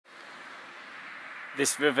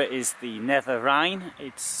This river is the Nether Rhine.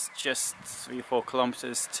 It's just 3 or 4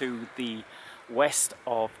 kilometers to the west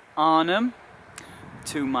of Arnhem.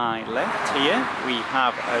 To my left here we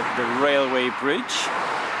have the railway bridge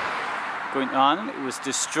going to Arnhem. It was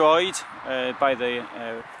destroyed by the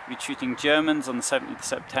retreating Germans on the 17th of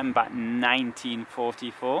September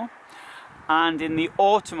 1944. And in the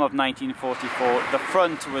autumn of 1944 the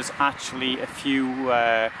front was actually a few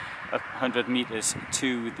 100 meters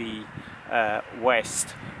to the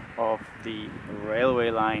west of the railway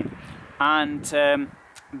line. And then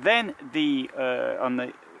on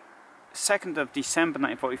the 2nd of December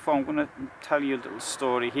 1944, I'm going to tell you a little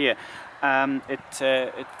story here. At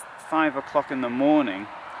 5 o'clock in the morning,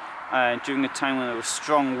 during a time when there were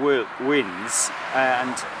strong winds,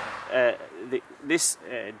 and this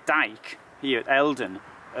dyke here at Elden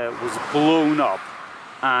was blown up,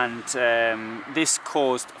 and this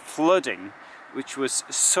caused flooding, which was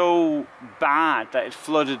so bad that it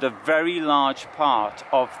flooded a very large part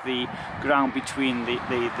of the ground between the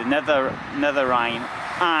Nether Rhine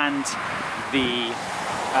and the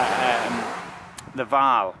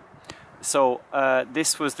Waal. So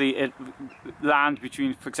this was the land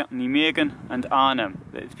between, for example, Nijmegen and Arnhem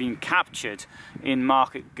that had been captured in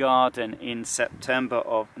Market Garden in September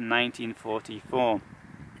of 1944.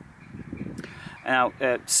 Now,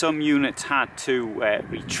 some units had to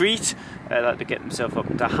retreat, had to get themselves up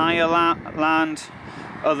into higher land.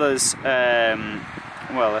 Others,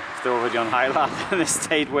 well, if they're already on high land, they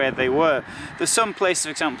stayed where they were. There's some places, for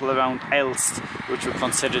example, around Elst, which were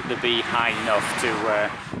considered to be high enough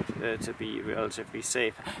to be relatively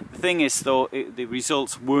safe. The thing is, though, the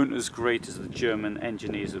results weren't as great as the German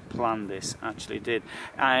engineers who planned this actually did.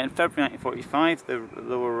 In February 1945, the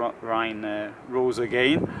lower Rhine rose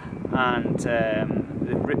again, and there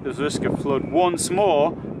was risk of flood once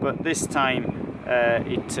more, but this time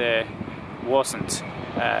it wasn't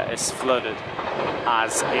as flooded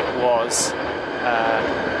as it was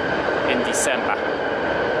in December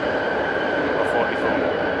of 44.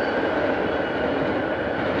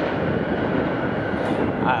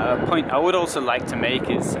 A point I would also like to make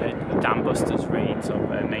is the Dam Busters raids of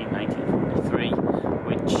May 1943,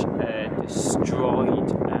 which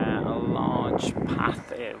destroyed a large path.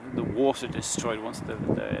 The water destroyed once the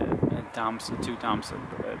two dams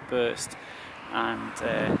burst, and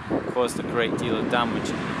caused a great deal of damage.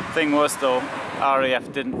 The thing was, though,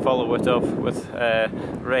 RAF didn't follow it up with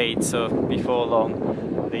raids, so before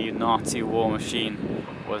long the Nazi war machine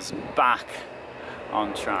was back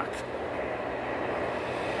on track.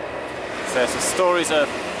 So stories of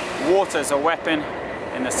water as a weapon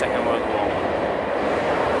in the Second World War.